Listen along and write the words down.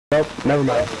Nope, never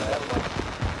mind.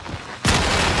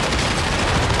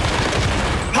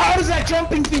 How does that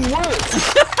jumping thing work?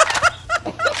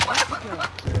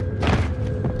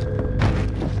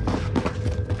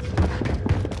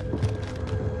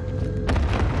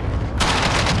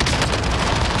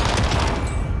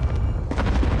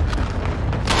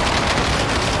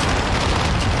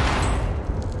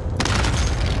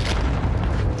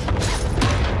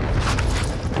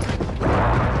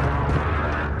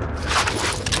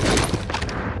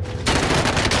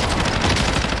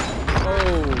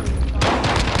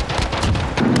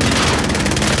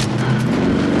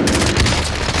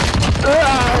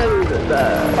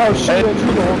 Oh shit, it's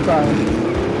you the whole time.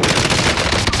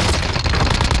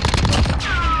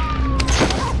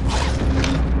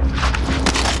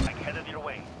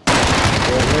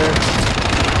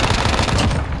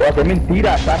 Oh, qué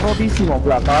mentira, está rotísimo,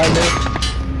 plata,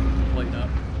 Lighten up.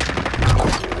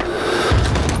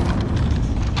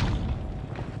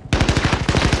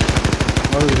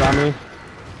 No, a mí.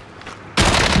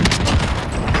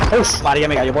 Uf, María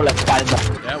me cayó por la espalda.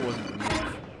 That wasn't enough.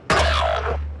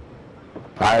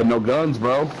 I had no guns,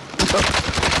 bro.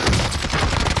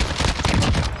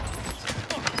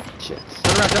 Shit.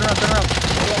 Turn around, turn around, turn around.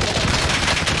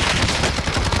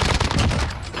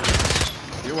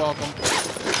 You're welcome.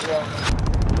 You're welcome.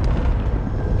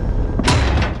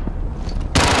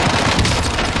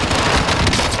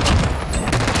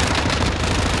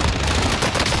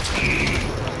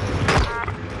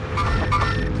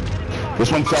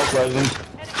 This one's self-resin.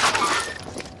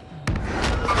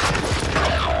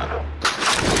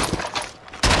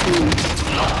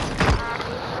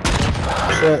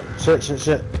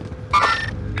 Shit.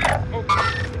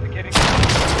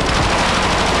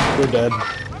 We're dead.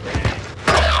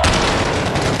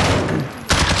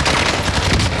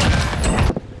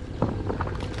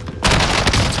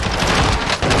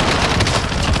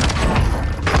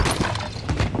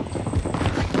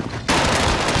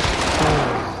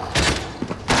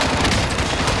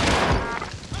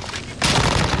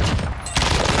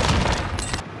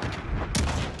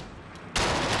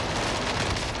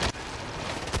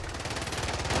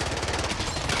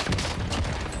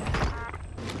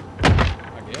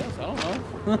 I don't know.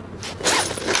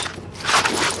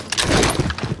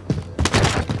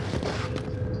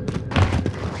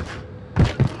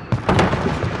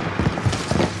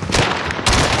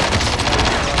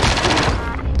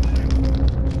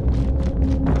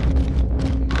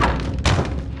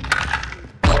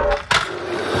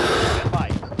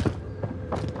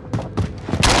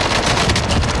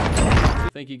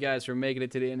 Thank you guys for making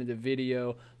it to the end of the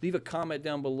video. Leave a comment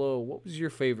down below. What was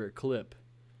your favorite clip?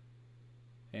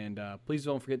 And please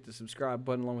don't forget the subscribe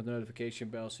button along with the notification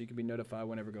bell so you can be notified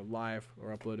whenever I go live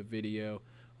or upload a video.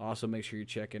 Also, make sure you're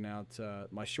checking out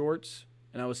my shorts.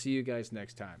 And I will see you guys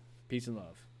next time. Peace and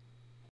love.